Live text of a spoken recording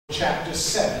Chapter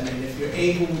 7, and if you're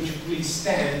able, would you please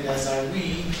stand as I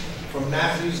read from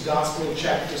Matthew's Gospel,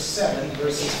 chapter 7,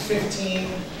 verses 15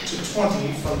 to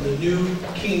 20 from the New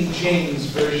King James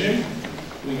Version.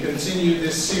 We continue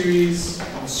this series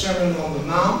on Sermon on the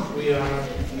Mount. We are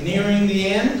nearing the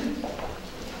end.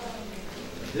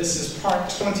 This is part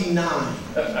 29.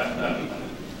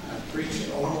 I've preached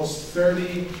almost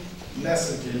 30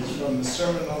 messages from the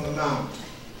Sermon on the Mount.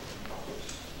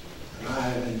 I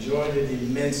have enjoyed it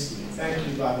immensely. Thank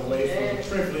you, by the way, for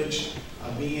the privilege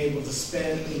of being able to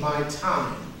spend my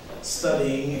time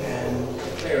studying and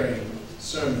preparing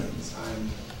sermons.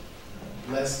 I'm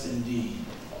blessed indeed.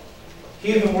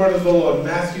 Hear the word of the Lord,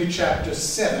 Matthew chapter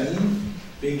 7,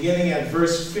 beginning at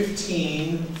verse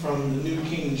 15 from the New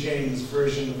King James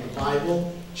Version of the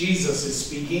Bible. Jesus is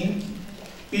speaking.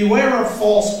 Beware of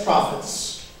false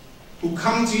prophets who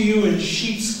come to you in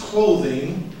sheep's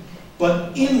clothing,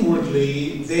 but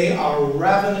inwardly they are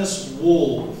ravenous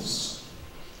wolves.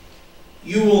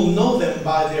 You will know them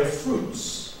by their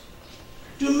fruits.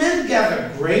 Do men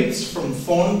gather grapes from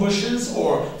thorn bushes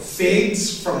or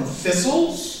figs from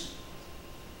thistles?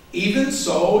 Even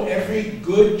so, every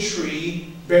good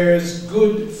tree bears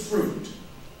good fruit,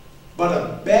 but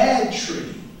a bad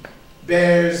tree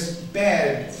bears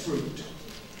bad fruit.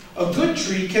 A good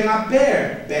tree cannot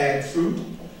bear bad fruit,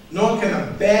 nor can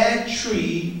a bad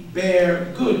tree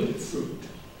bear good fruit.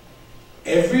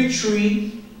 Every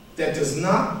tree that does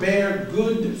not bear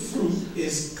good fruit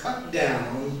is cut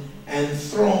down and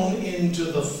thrown into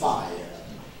the fire.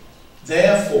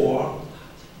 Therefore,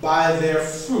 by their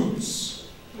fruits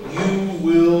you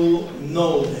will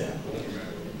know them.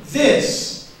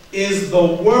 This is the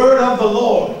word of the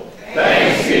Lord.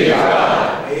 Thanks be to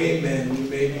God. Amen. You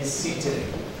may be seated.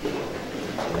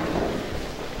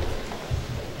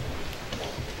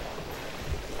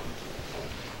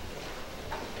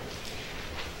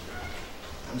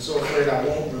 I'm so afraid I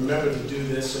won't remember to do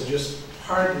this, so just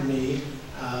pardon me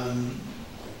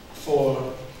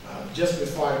for just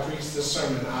before I preach the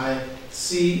sermon. I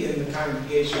see in the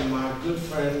congregation my good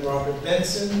friend Robert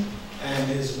Benson and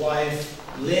his wife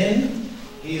Lynn.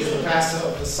 He is the pastor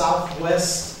of the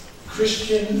Southwest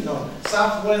Christian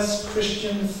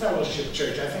Fellowship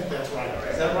Church. I think that's right.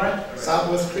 Is that right?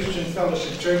 Southwest Christian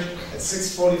Fellowship Church at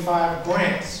 645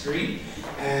 Grant Street.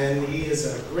 And he is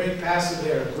a great pastor.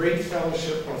 They're a great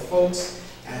fellowship of folks,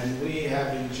 and we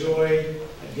have enjoyed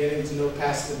getting to know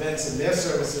Pastor Benson. Their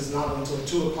service is not until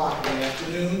 2 o'clock in the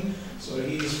afternoon, so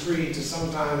he's free to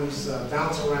sometimes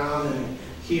bounce around and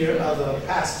hear other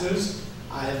pastors.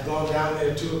 I have gone down there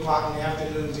at 2 o'clock in the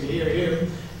afternoon to hear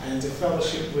him and to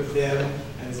fellowship with them,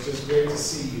 and it's just great to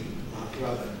see you, my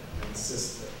brother and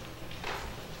sister.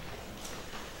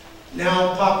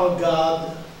 Now, Papa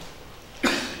God,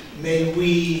 may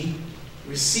we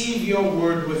receive your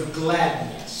word with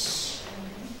gladness.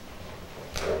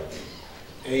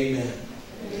 Amen.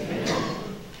 Amen.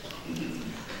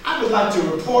 I would like to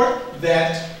report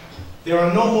that there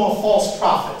are no more false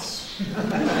prophets.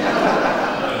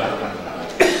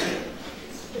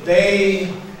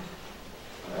 They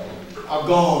are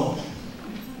gone.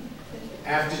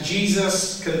 After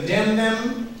Jesus condemned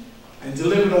them and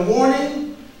delivered a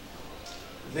warning,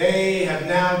 they have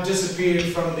now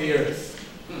disappeared from the earth.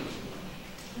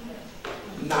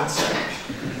 Not so.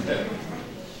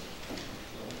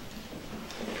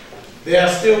 They are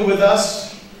still with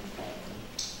us.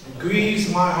 It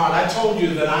grieves my heart. I told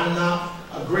you that I'm not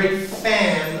a great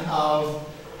fan of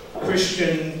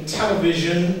Christian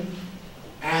television,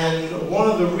 and one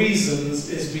of the reasons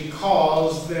is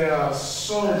because there are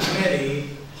so many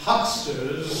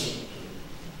hucksters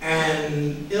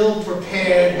and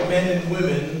ill-prepared men and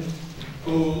women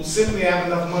who simply have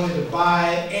enough money to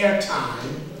buy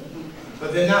airtime,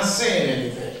 but they're not saying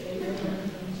anything.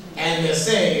 And they're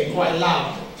saying it quite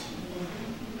loudly.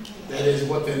 That is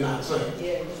what they're not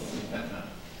saying.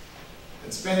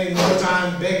 And spending more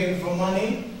time begging for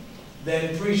money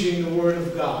than preaching the word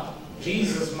of God.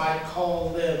 Jesus might call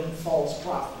them false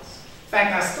prophets. In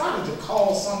fact, I started to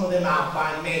call some of them out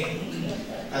by name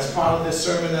as part of this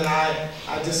sermon, and I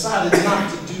decided not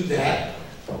to do that.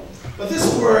 But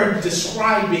this word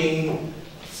describing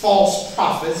false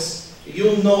prophets,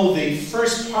 you'll know the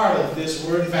first part of this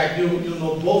word. In fact, you'll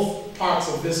know both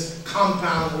parts of this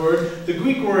compound word. The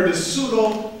Greek word is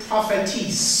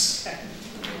pseudo-prophetis.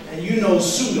 And you know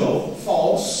pseudo,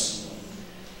 false.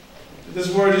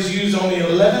 This word is used only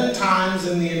 11 times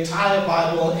in the entire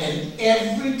Bible, and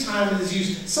every time it is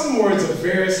used, some words are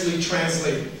variously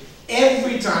translated.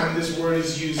 Every time this word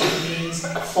is used, it means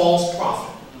false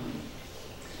prophet.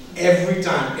 Every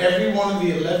time. Every one of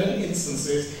the 11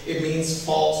 instances, it means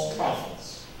false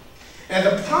prophets. And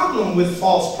the problem with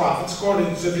false prophets,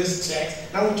 according to this text,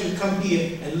 and I want you to come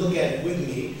here and look at it with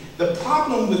me. The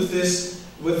problem with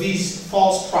these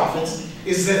false prophets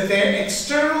is that their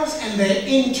externals and their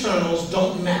internals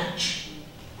don't match.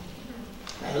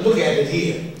 Now look at it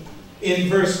here in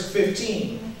verse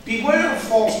 15. Beware of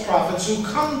false prophets who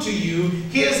come to you.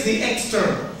 Here's the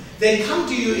external. They come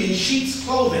to you in sheep's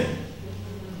clothing.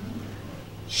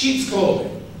 Sheep's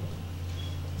clothing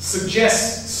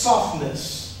suggests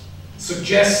softness,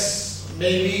 suggests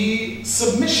maybe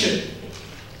submission.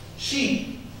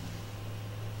 Sheep,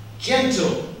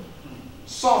 gentle,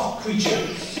 soft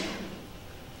creatures.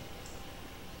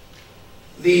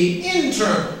 The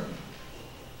internal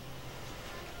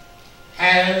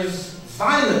has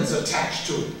violence attached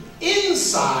to it.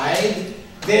 Inside,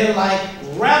 they're like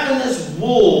ravenous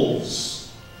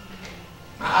wolves.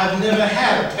 I've never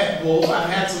had a pet wolf. I've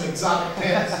had some exotic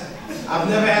pets. I've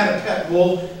never had a pet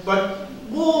wolf, but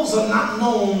wolves are not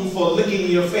known for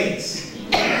licking your face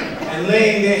and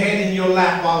laying their head in your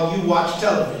lap while you watch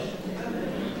television.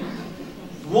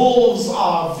 Wolves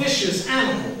are vicious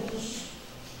animals.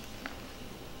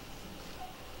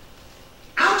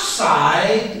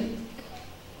 Outside,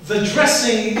 the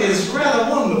dressing is rather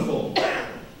wonderful.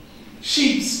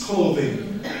 Sheep's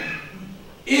clothing.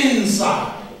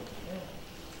 Inside,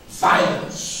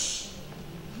 violence.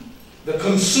 The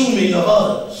consuming of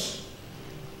others.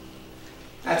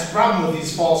 That's the problem with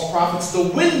these false prophets. The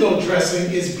window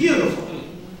dressing is beautiful.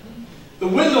 The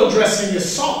window dressing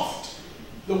is soft.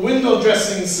 The window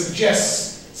dressing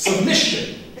suggests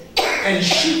submission and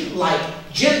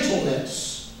sheep-like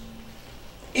gentleness.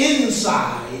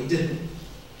 Inside,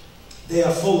 they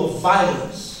are full of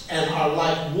violence and are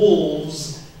like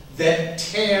wolves that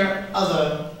tear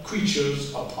other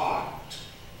creatures apart.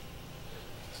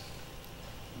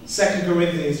 2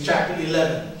 Corinthians chapter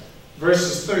 11,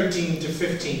 verses 13 to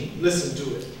 15. Listen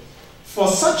to it. For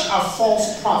such are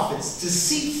false prophets,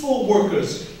 deceitful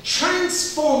workers,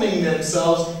 transforming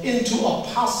themselves into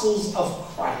apostles of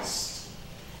Christ.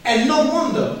 And no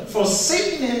wonder, for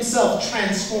Satan himself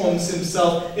transforms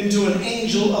himself into an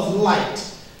angel of light.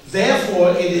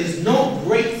 Therefore, it is no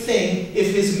great thing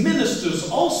if his ministers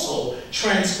also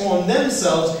transform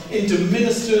themselves into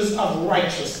ministers of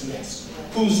righteousness,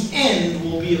 whose end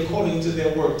will be according to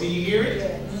their work. Do you hear it?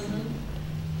 Yes.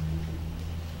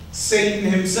 Satan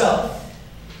himself,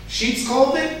 sheep's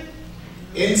clothing,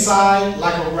 inside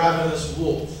like a ravenous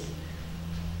wolf.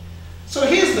 So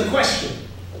here's the question.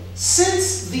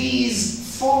 Since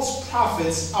these false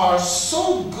prophets are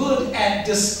so good at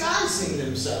disguising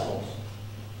themselves,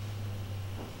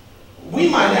 we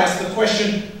might ask the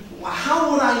question,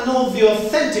 how would I know the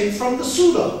authentic from the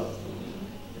pseudo?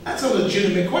 That's a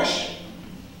legitimate question.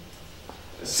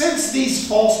 Since these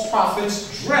false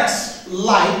prophets dress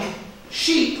like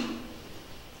sheep,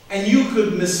 and you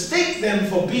could mistake them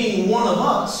for being one of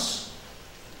us,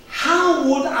 how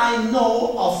would I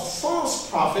know a false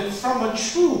prophet from a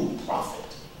true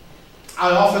prophet?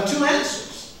 I offer two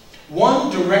answers.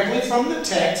 One directly from the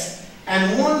text,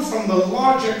 and one from the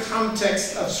larger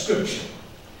context of Scripture.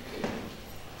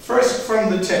 First, from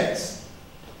the text.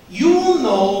 You will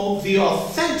know the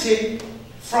authentic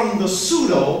from the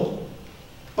pseudo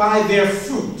by their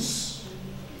fruits.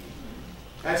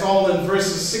 That's all in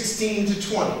verses 16 to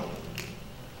 20.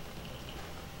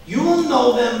 You will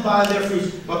know them by their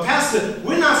fruits. But Pastor,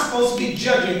 we're not supposed to be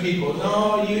judging people.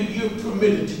 No, you're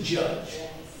permitted to judge.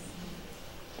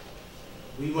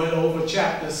 We went over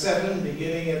chapter 7,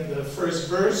 beginning at the first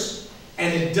verse,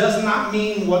 and it does not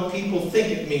mean what people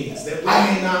think it means, that we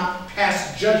may not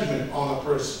pass judgment on a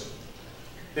person,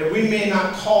 that we may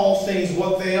not call things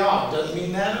what they are. Doesn't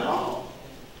mean that at all.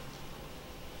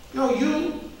 No,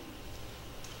 you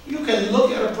can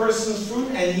look at a person's fruit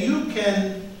and you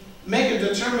can make a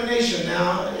determination.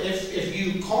 Now, if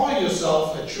you call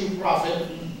yourself a true prophet,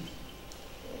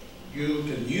 you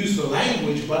can use the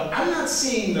language, but I'm not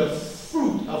seeing the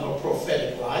fruit of a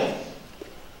prophetic life.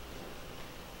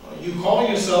 You call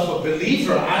yourself a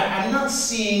believer. I'm not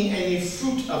seeing any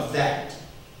fruit of that.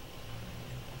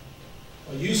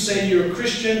 You say you're a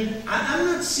Christian. I'm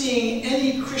not seeing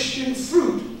any Christian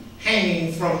fruit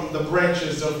hanging from the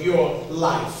branches of your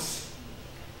life.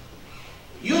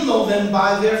 You'll know them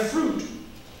by their fruit.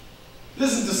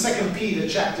 Listen to 2 Peter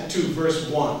chapter 2, verse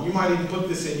 1. You might even put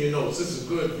this in your notes. This is a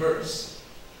good verse.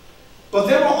 But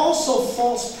there are also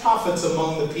false prophets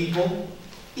among the people,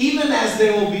 even as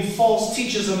there will be false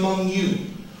teachers among you,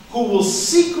 who will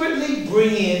secretly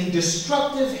bring in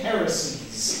destructive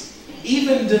heresies,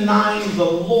 even denying the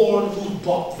Lord who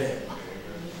bought them,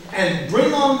 and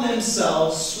bring on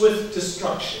themselves swift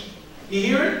destruction. You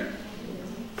hear it?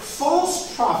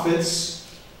 false prophets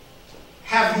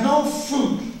have no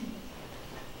fruit.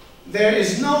 There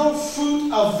is no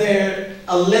fruit of their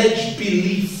alleged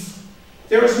belief.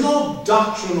 There is no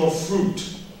doctrinal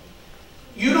fruit.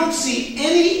 You don't see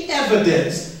any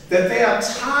evidence that they are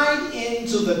tied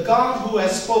into the God who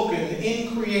has spoken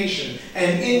in creation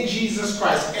and in Jesus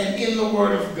Christ and in the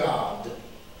Word of God.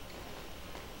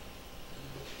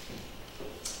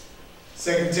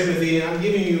 2 Timothy, I'm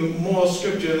giving you more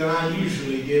scripture than I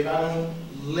usually give. I don't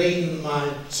laden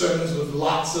my sermons with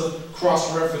lots of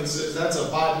cross-references. That's a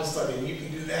Bible study, and you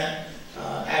can do that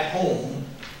at home.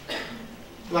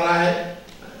 But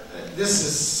this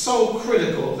is so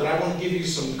critical that I want to give you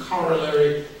some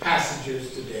corollary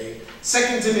passages today.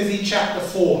 2 Timothy chapter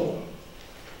 4,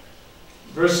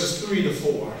 verses 3 to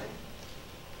 4.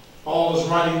 Paul is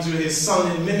writing to his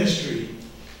son in ministry,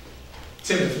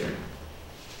 Timothy.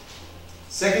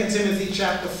 2 Timothy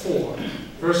chapter 4,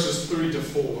 verses 3 to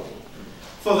 4.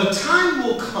 For the time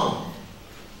will come,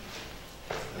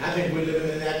 and I think we're living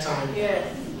in that time,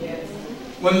 yes, yes,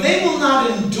 when they will not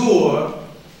endure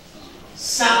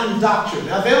sound doctrine.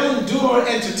 Now they'll endure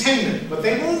entertainment, but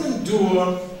they won't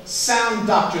endure sound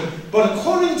doctrine. But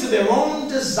according to their own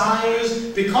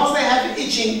desires, because they have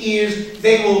itching ears,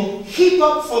 they will heap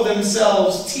up for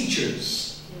themselves teachers.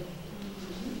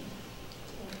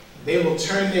 They will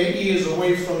turn their ears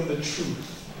away from the truth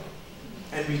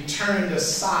and be turned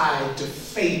aside to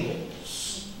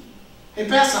fables. Hey,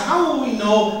 Pastor, how will we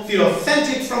know the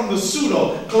authentic from the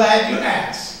pseudo? Glad you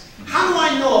asked. How do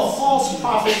I know a false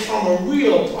prophet from a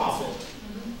real prophet?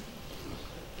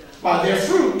 By their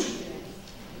fruit.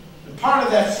 And part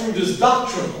of that fruit is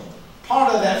doctrinal.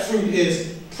 Part of that fruit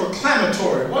is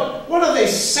proclamatory. What are they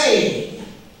saying?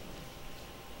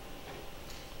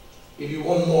 Give you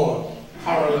one more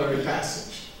corollary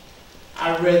passage.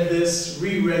 I read this,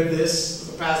 reread this.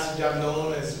 It's a passage I've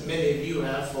known, as many of you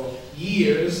have, for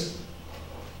years.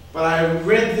 But I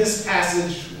read this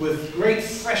passage with great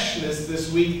freshness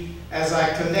this week as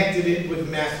I connected it with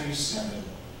Matthew 7.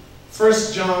 1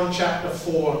 John chapter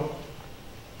 4,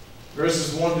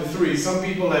 verses 1 to 3. Some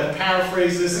people have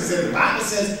paraphrased this and said, the Bible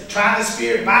says, try the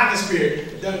Spirit, by the Spirit.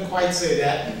 It doesn't quite say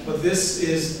that, but this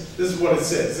is what it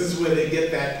says. This is where they get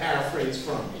that paraphrase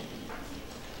from.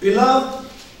 Beloved,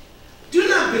 do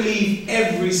not believe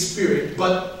every spirit,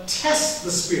 but test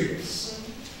the spirits,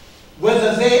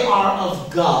 whether they are of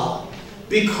God,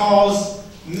 because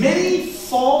many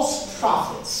false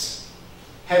prophets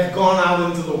have gone out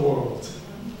into the world.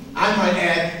 I might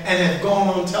add, and have gone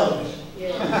on television,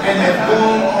 and have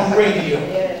gone on radio.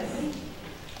 yes.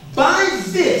 By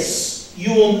this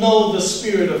you will know the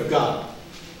Spirit of God.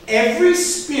 Every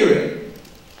spirit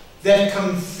that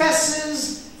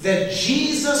confesses that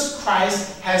Jesus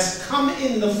Christ has come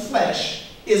in the flesh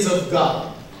is of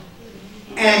God.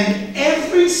 And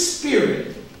every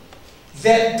spirit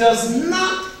that does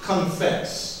not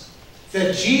confess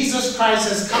that Jesus Christ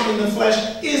has come in the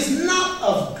flesh is not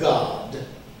of God.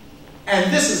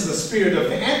 And this is the spirit of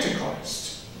the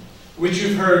Antichrist, which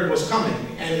you've heard was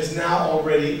coming and is now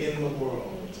already in the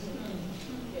world.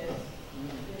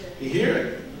 You hear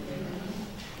it?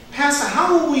 Pastor,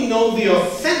 how will we know the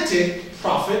authentic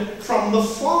prophet from the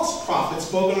false prophet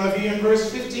spoken of here in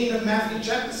verse 15 of Matthew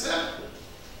chapter 7?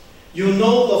 You'll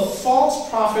know the false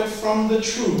prophet from the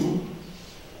true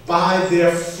by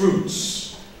their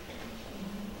fruits.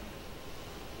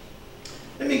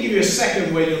 Let me give you a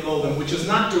second way to know them, which is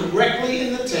not directly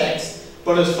in the text,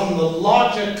 but is from the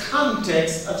larger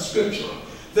context of Scripture.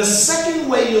 The second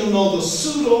way you'll know the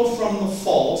pseudo from the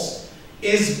false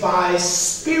is by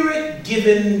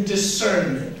Spirit-given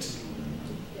discernment.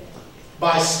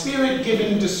 By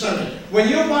Spirit-given discernment. When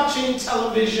you're watching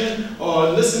television or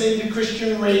listening to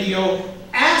Christian radio,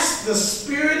 ask the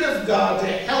Spirit of God to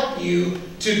help you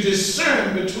to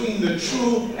discern between the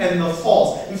true and the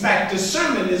false. In fact,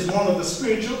 discernment is one of the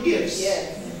spiritual gifts.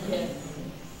 Yes, yes.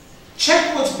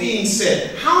 Check what's being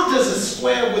said. How does it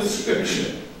square with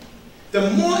Scripture?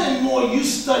 The more and more you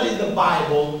study the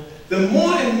Bible, the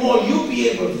more and more you'll be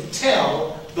able to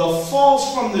tell the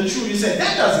false from the true. You say,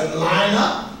 that doesn't line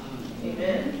up.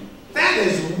 Amen. That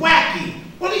is wacky.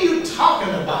 What are you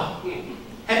talking about?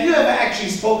 Have you ever actually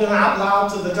spoken out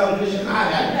loud to the television? I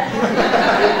haven't.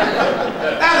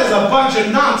 That is a bunch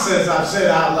of nonsense I've said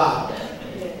out loud.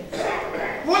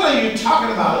 What are you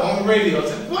talking about on the radio?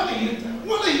 What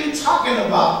are you talking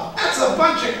about? That's a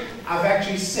bunch of, I've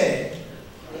actually said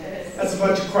it. That's a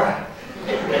bunch of crap.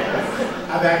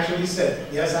 I've actually said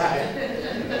it. Yes, I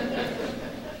have.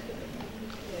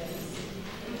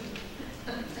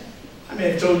 I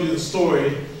may have told you the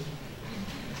story.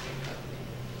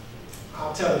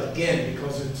 I'll tell it again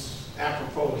because it's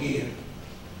apropos here.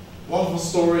 Wonderful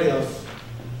story of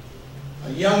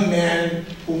a young man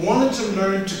who wanted to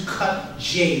learn to cut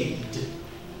jade.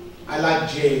 I like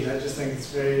jade. I just think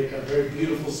it's a very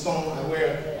beautiful stone. I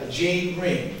wear a jade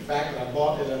ring. In fact, I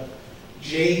bought at a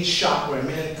jade shop where a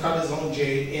man cut his own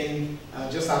jade in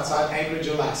just outside Anchorage,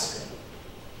 Alaska.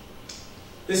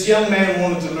 This young man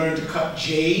wanted to learn to cut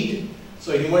jade,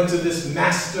 so he went to this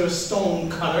master stone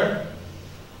cutter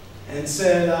and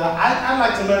said, I'd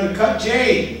like to learn to cut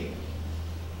jade.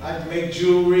 I'd like to make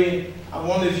jewelry. I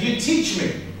wonder if you'd teach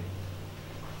me.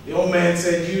 The old man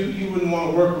said, you wouldn't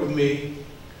want to work with me.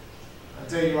 I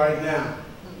tell you right now,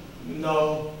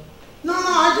 no,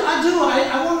 I do.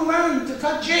 I want to learn to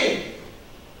cut jade.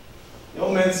 The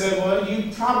old man said, well,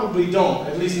 you probably don't,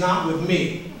 at least not with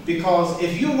me. Because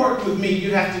if you work with me,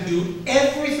 you have to do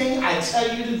everything I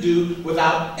tell you to do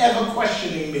without ever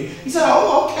questioning me. He said,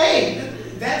 oh, okay,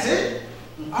 that's it.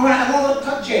 All right, I want to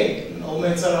cut jade. And the old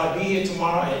man said, I'll be here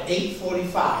tomorrow at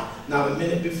 8:45. Not a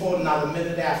minute before, not a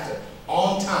minute after.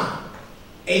 On time.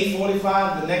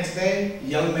 8:45 the next day, the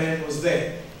young man was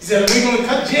there. He said, are we going to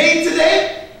cut jade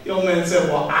today? The old man said,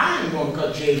 well, I ain't going to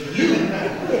cut jade.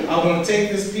 I'm going to take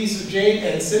this piece of jade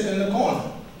and sit in the corner.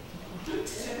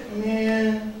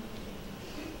 Man.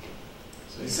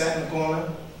 So he sat in the corner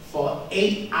for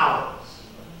 8 hours.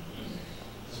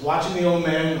 Just watching the old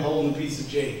man holding a piece of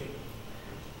jade.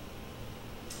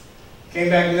 Came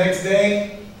back the next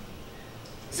day.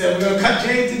 He said, we're going to cut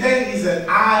jade today? He said,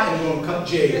 I am going to cut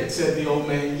jade. Said the old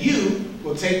man, you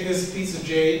will take this piece of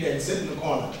jade and sit in the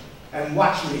corner and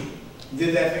watch me. He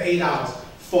did that for 8 hours.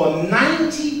 For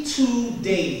 92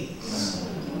 days.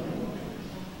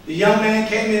 The young man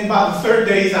came in by the third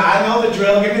day. He said, I know the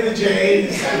drill. Give me the jade.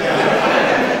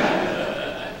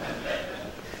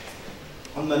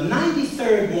 On the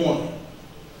 93rd morning,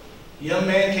 the young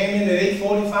man came in at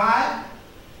 8:45.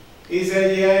 He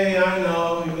said, yeah, I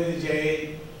know. Give me the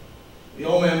jade. The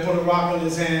old man put a rock in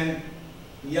his hand.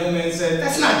 The young man said,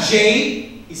 that's not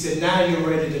jade. He said, now you're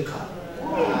ready to cut.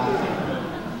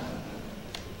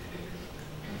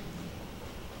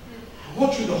 I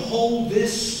want you to hold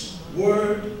this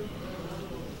word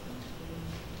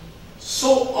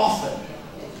so often.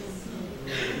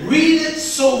 Read it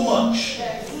so much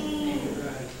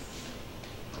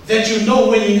that you know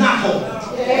when you're not holding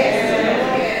it.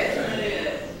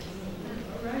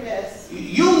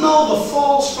 You know the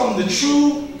false from the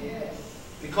true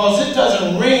because it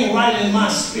doesn't ring right in my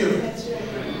spirit.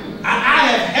 I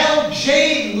have held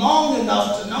jade long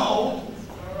enough to know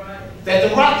that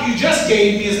the rock you just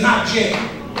gave me is not jade.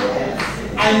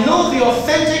 I know the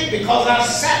authentic because I've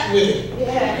sat with it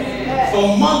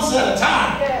for months at a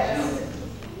time.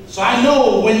 So I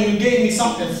know when you gave me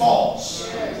something false.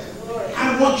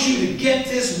 I want you to get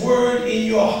this word in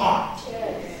your heart.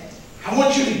 I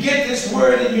want you to get this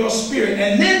word in your spirit.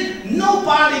 And then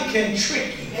nobody can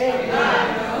trick you.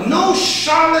 No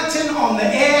charlatan on the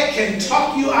air can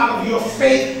talk you out of your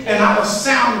faith and out of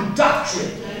sound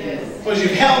doctrine. Because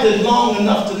you've held it long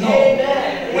enough to know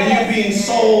when you're being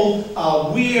sold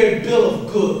a weird bill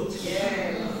of goods.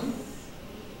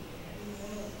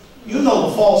 You know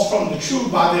the false from the true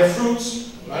by their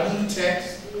fruits, right in the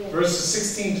text, verses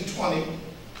 16 to 20.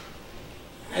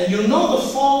 And you know the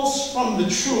false from the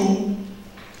true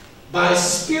by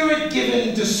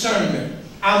spirit-given discernment.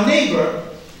 Our neighbor,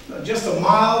 just a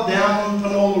mile down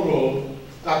Panola Road,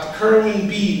 Dr. Kerwin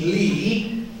B.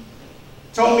 Lee,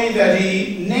 told me that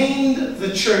he named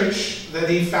the church that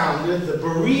he founded, the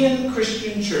Berean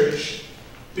Christian Church,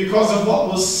 because of what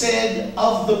was said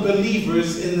of the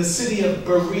believers in the city of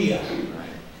Berea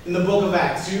in the book of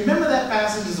Acts. Do you remember that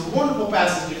passage? It's a wonderful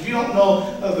passage. If you don't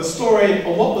know the story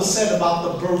of what was said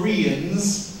about the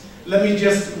Bereans, let me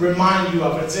just remind you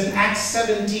of it. It's in Acts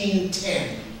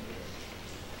 17:10.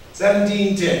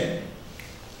 17:10.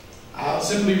 I'll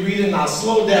simply read it and I'll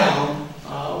slow down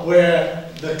where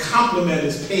the compliment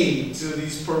is paid to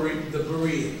the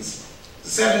Bereans.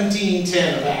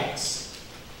 17:10 of Acts.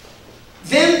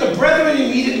 Then the brethren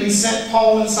immediately sent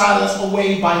Paul and Silas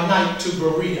away by night to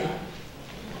Berea.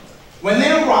 When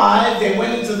they arrived, they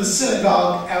went into the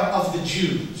synagogue of the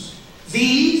Jews.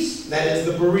 These, that is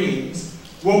the Bereans,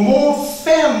 were more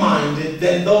fair-minded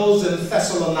than those in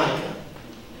Thessalonica.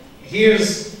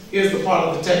 Here's the part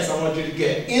of the text I want you to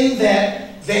get. In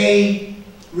that they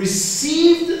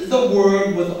received the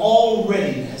word with all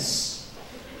readiness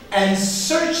and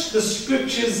searched the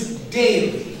scriptures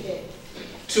daily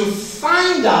to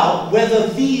find out whether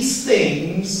these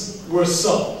things were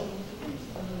so.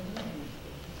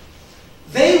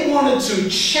 They wanted to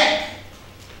check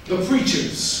the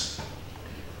preachers.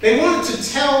 They wanted to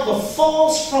tell the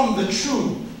false from the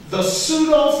true. the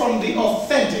pseudo from the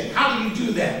authentic. How do you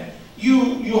do that?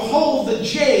 You hold the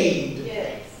jade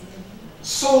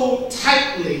so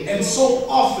tightly and so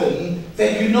often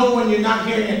that you know when you're not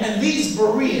hearing it. And these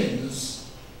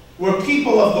Bereans were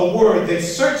people of the word. They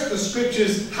searched the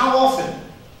scriptures how often?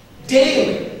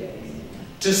 Daily.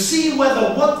 To see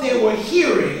whether what they were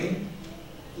hearing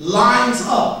lines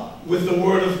up with the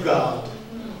word of God.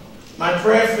 My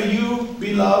prayer for you,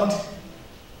 beloved,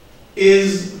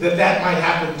 is that that might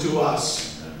happen to us.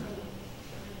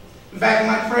 In fact,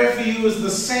 my prayer for you is the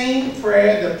same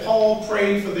prayer that Paul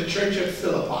prayed for the church at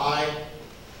Philippi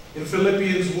in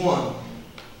Philippians 1,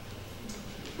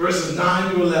 verses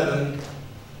 9 to 11.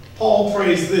 Paul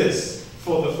prays this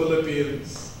for the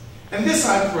Philippians. And this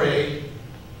I pray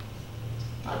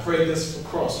this for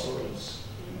Crossroads,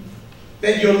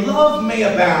 that your love may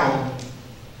abound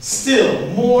still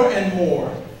more and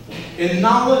more in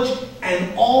knowledge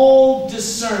and all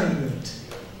discernment,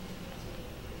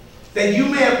 that you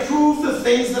may approve the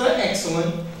things that are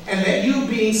excellent, and that you,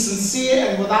 being sincere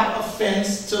and without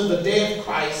offense till the day of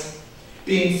Christ,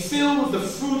 being filled with the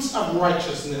fruits of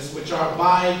righteousness which are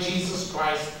by Jesus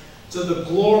Christ, to the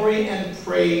glory and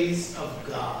praise of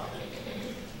God.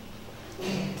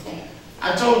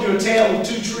 I told you a tale of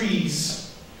two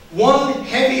trees, one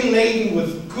heavy laden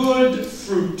with good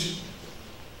fruit.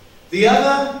 The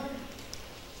other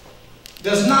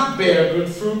does not bear good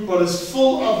fruit, but is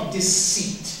full of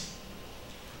deceit.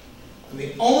 And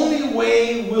the only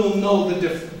way we'll know the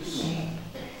difference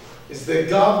is that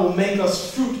God will make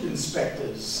us fruit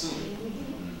inspectors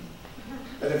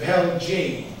that have held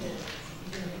jade.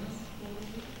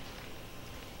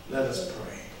 Let us pray.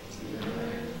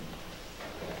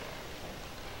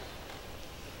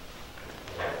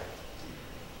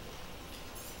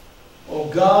 Oh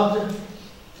God,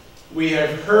 we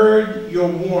have heard your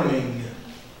warning.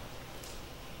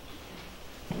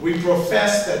 We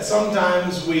profess that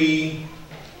sometimes we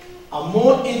are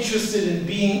more interested in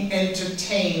being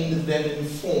entertained than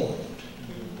informed.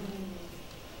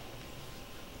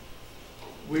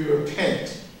 We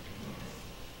repent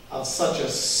of such a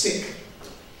sick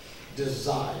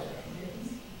desire.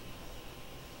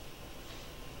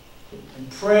 And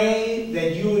pray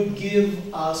that you would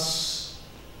give us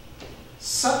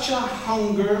such a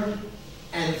hunger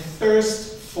and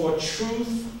thirst for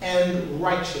truth and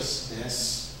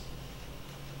righteousness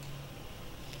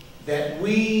that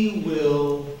we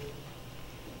will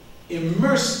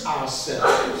immerse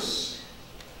ourselves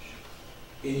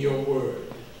in your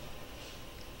word.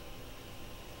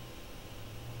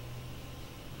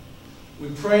 We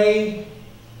pray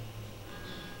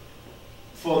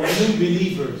for new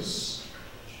believers,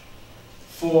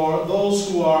 for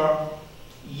those who are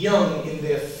young in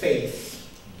their faith,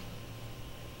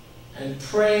 and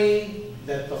pray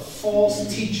that the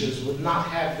false teachers would not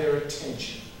have their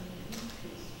attention.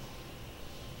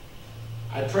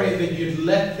 I pray that you'd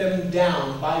let them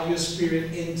down by your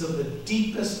Spirit into the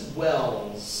deepest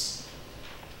wells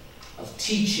of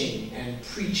teaching and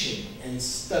preaching and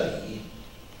study,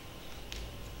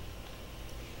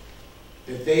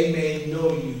 that they may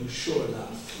know you sure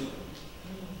enough,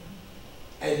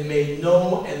 and may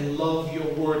know and love your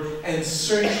word, and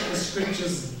search the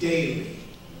scriptures daily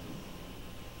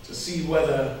to see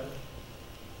whether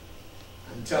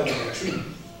I'm telling the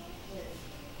truth,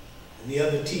 and the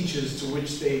other teachers to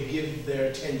which they give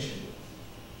their attention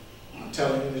are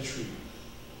telling the truth.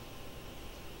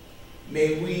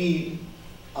 May we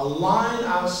align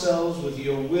ourselves with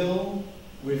your will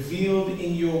revealed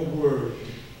in your word.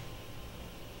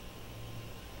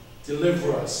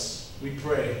 Deliver us, we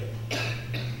pray,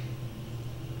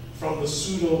 from the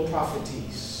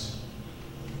pseudo-propheties.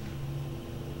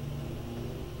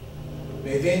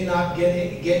 May they not get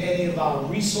any of our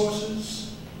resources.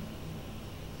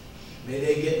 May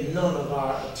they get none of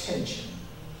our attention.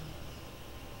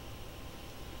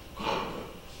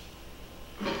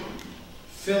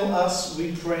 Fill us,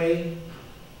 we pray,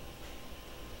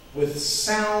 with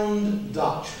sound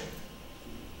doctrine,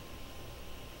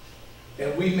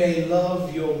 that we may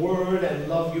love your word and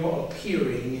love your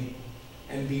appearing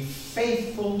and be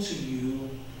faithful to you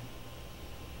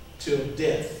till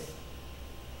death,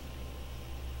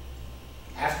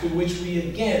 after which we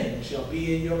again shall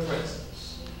be in your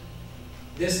presence,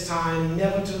 this time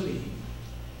never to leave,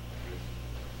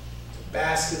 to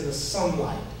bask in the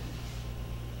sunlight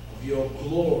of your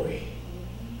glory.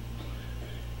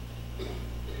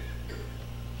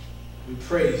 We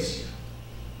praise you.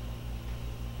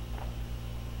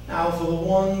 Now for the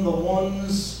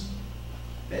ones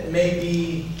that may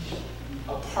be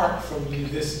apart from you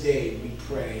this day, we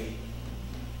pray.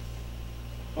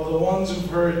 or the ones who've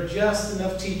heard just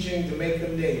enough teaching to make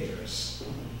them dangerous,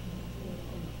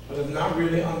 but have not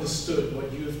really understood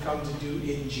what you have come to do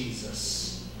in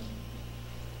Jesus.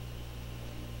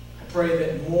 I pray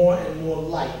that more and more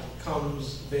light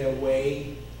comes their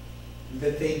way,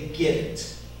 that they get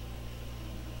it.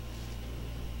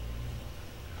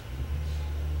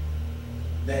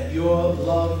 That your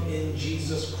love in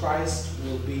Jesus Christ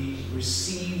will be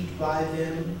received by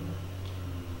them,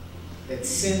 that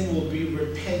sin will be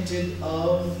repented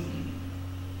of,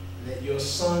 that your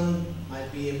Son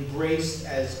might be embraced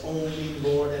as only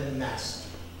Lord and Master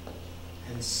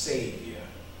and Savior.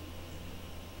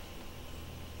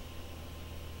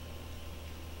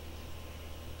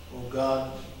 Oh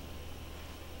God,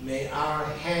 may our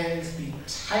hands be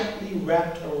tightly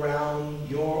wrapped around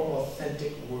your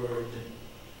authentic word,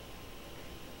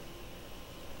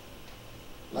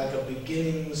 like a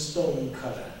beginning stone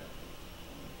cutter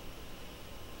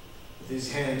with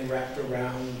his hand wrapped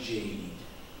around jade.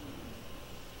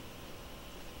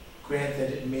 Grant that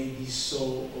it may be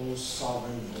so, O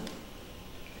sovereign Lord.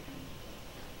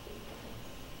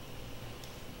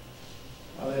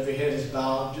 While every head is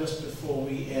bowed, just before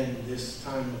we end this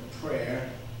time of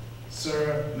prayer,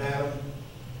 sir, madam,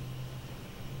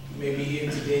 you may be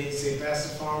here today and say,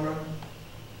 Pastor Farmer,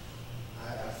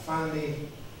 I finally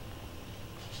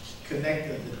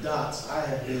connected the dots. I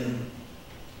have been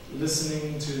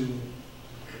listening to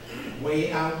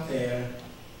way out there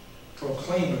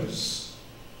proclaimers.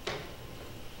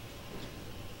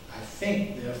 I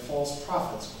think they're false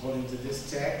prophets according to this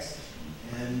text,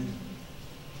 and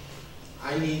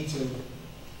I need to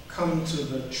come to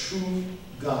the true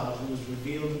God who has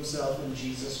revealed himself in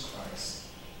Jesus Christ.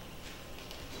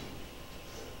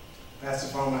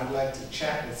 Pastor Farmer, I'd like to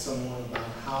chat with someone about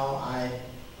how I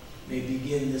may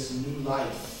begin this new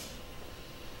life,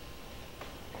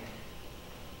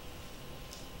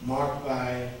 marked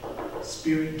by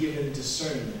Spirit-given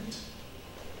discernment.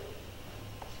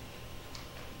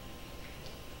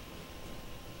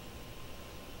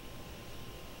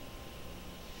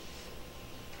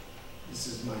 This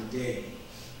is my day.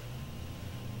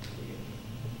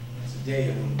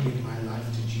 Today I want to give my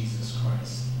life to Jesus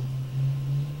Christ.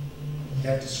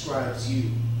 That describes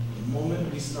you. The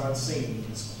moment we start singing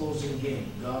this closing hymn,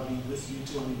 God be with you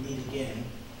till we meet again,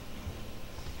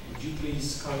 would you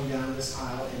please come down this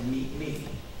aisle and meet me?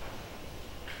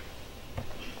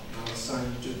 I'll assign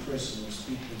you to a person who will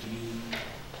speak with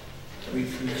you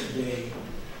briefly today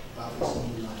about this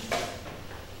new life.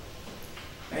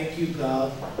 Thank you,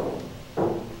 God,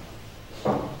 for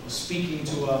speaking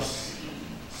to us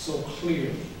so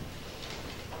clearly.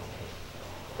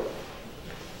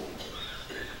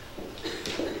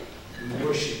 We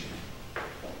worship you,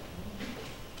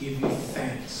 give you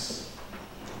thanks.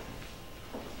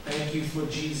 Thank you for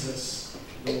Jesus,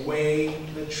 the way,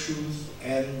 the truth,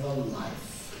 and the life.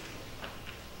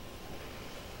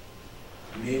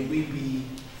 May we be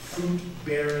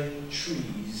fruit-bearing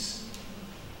trees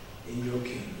in your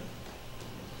kingdom.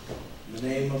 In the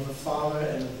name of the Father,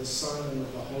 and of the Son, and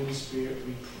of the Holy Spirit,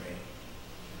 we pray.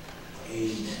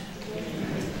 Amen.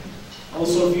 Amen.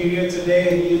 Also, if you're here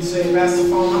today and you'd say, Pastor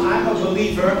Farmer, I'm a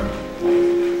believer,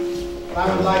 but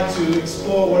I would like to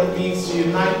explore what it means to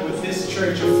unite with this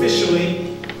church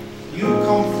officially, you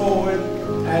come forward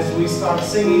as we start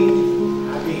singing.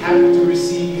 I'd be happy to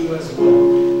receive you as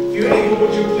well. If you're able,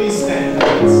 would you please stand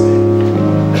and sing?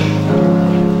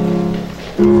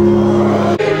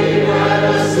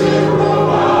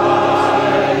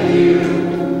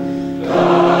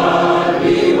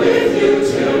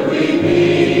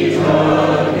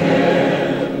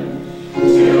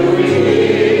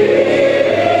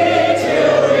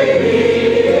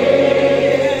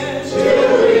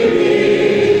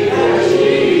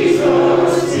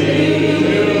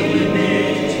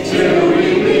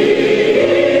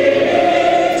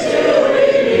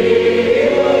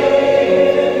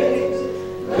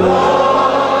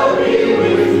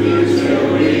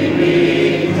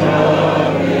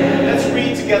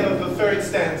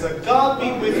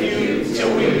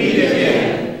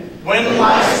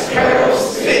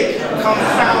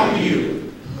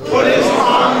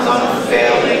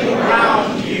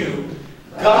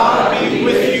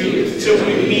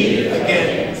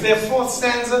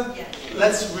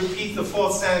 Let's repeat the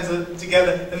fourth stanza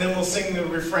together, and then we'll sing the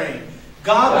refrain.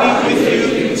 God be with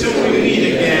you till we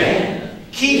meet again.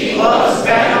 Keep love's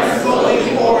banner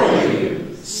flowing o'er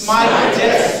you. Smite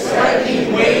death's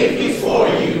threatening wave before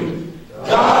you.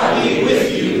 God be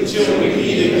with you till we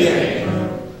meet again.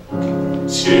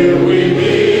 Till we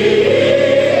meet.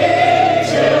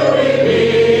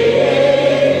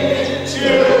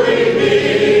 Till we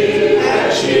meet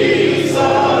at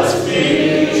Jesus.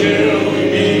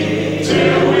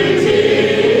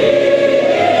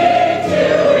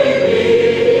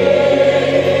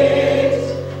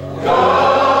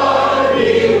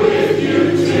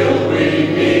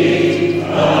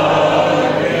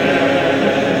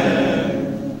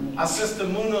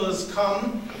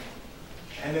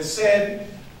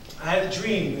 had a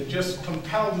dream that just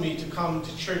compelled me to come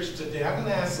to church today. I'm going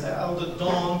to ask Elder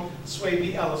Dawn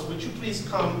Swaby Ellis, would you please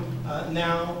come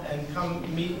now and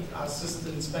come meet our sister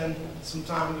and spend some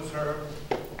time with her.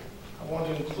 I want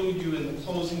to include you in the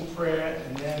closing prayer,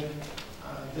 and then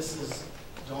this is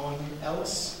Dawn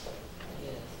Ellis.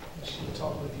 She'll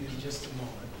talk with you in just a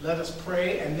moment. Let us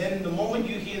pray, and then the moment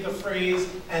you hear the phrase,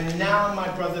 "and now, my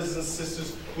brothers and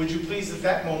sisters," would you please at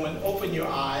that moment open your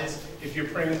eyes, if you're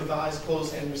praying with eyes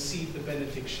closed, and receive the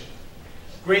benediction.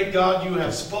 Great God, you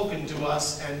have spoken to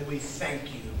us, and we thank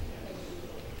you.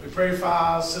 We pray for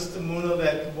our sister Muna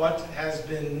that what has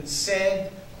been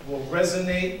said will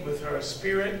resonate with her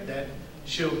spirit, that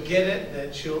she'll get it,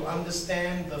 that she'll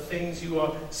understand the things you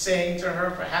are saying to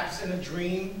her, perhaps in a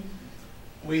dream.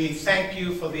 We thank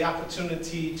you for the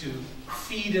opportunity to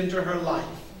feed into her life,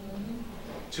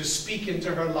 to speak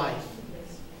into her life.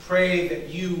 Pray that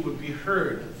you would be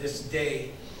heard this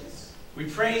day. We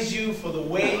praise you for the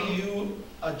way you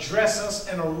address us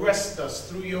and arrest us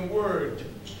through your word,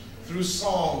 through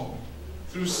song,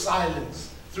 through silence,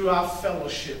 through our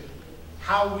fellowship.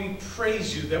 How we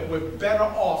praise you that we're better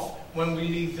off when we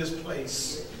leave this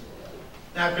place.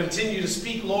 Now continue to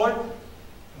speak, Lord.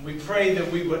 We pray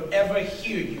that we would ever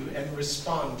hear you and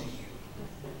respond to you.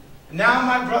 Now,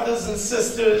 my brothers and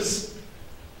sisters,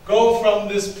 go from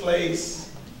this place,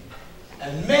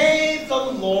 and may the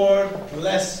Lord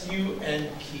bless you and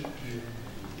keep you,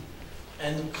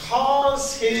 and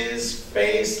cause his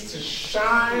face to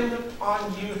shine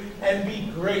upon you and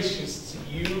be gracious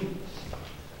to you.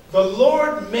 The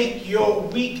Lord make your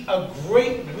week a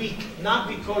great week, not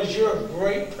because you're a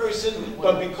great person,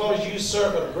 but because you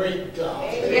serve a great God.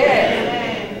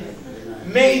 Amen.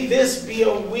 May this be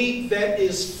a week that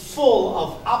is full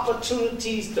of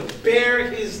opportunities to bear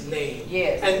his name,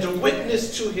 and to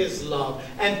witness to his love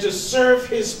and to serve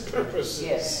his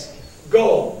purposes.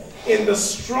 Go in the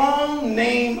strong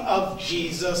name of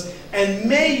Jesus, and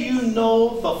may you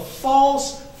know the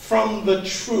false from the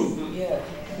true.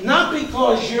 Not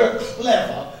because you're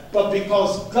clever, but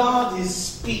because God is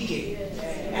speaking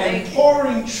and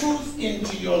pouring truth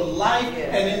into your life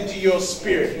and into your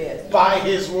spirit by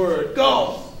his word.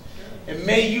 Go. And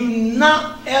may you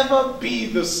not ever be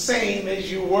the same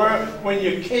as you were when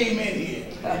you came in here.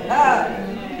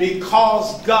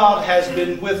 Because God has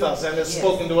been with us and has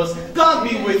spoken to us. God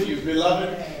be with you,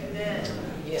 beloved.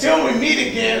 Till we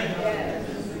meet again.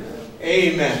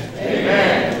 Amen.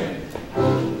 Amen.